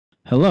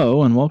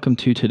Hello and welcome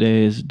to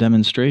today's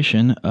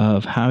demonstration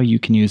of how you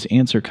can use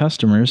Answer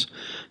Customers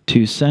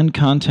to send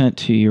content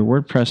to your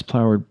WordPress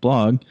powered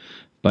blog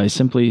by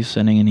simply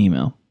sending an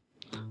email.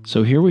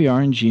 So here we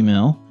are in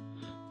Gmail,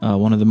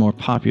 one of the more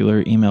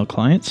popular email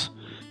clients,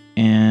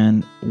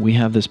 and we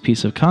have this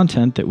piece of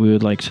content that we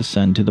would like to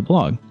send to the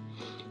blog.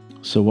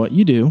 So what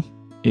you do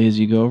is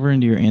you go over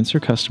into your Answer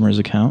Customers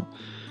account,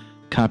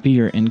 copy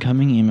your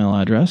incoming email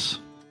address,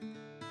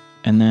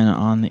 and then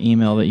on the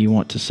email that you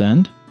want to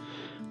send,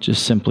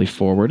 just simply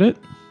forward it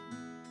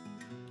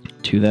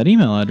to that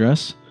email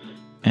address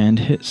and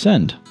hit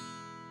send.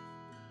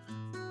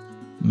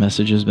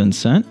 Message has been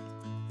sent.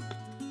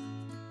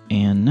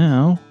 And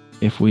now,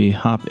 if we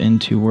hop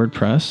into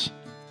WordPress,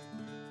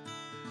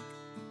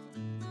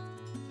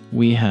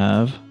 we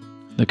have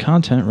the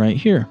content right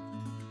here.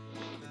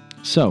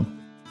 So,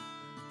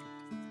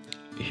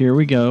 here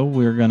we go.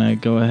 We're going to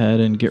go ahead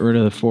and get rid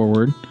of the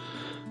forward.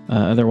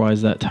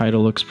 Otherwise, that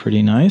title looks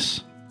pretty nice.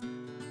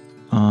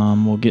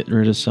 We'll get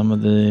rid of some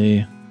of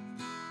the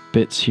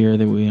bits here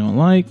that we don't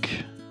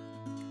like.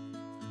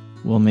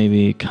 We'll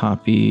maybe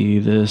copy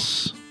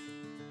this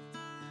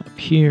up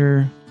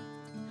here.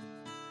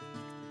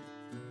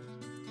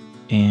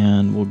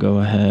 And we'll go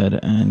ahead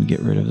and get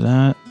rid of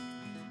that.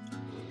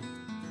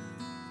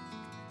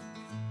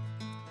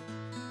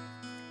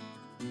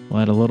 We'll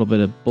add a little bit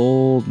of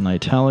bold and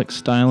italic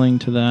styling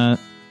to that.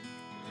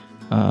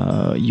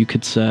 You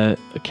could set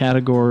a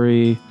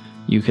category.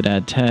 You could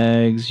add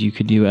tags, you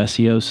could do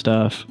SEO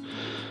stuff,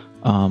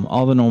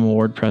 all the normal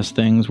WordPress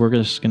things. We're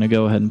just going to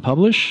go ahead and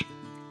publish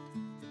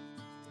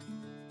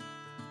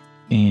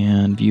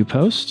and view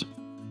post.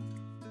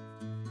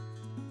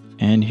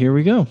 And here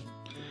we go.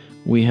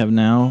 We have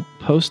now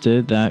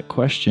posted that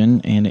question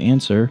and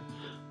answer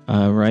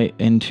right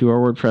into our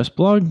WordPress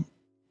blog,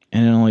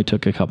 and it only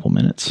took a couple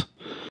minutes.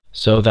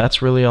 So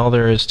that's really all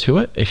there is to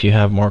it. If you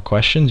have more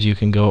questions, you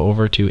can go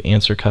over to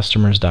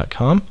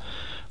answercustomers.com.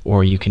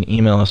 or you can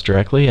email us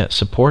directly at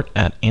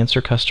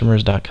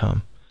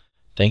support@answercustomers.com.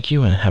 Thank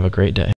you and have a great day.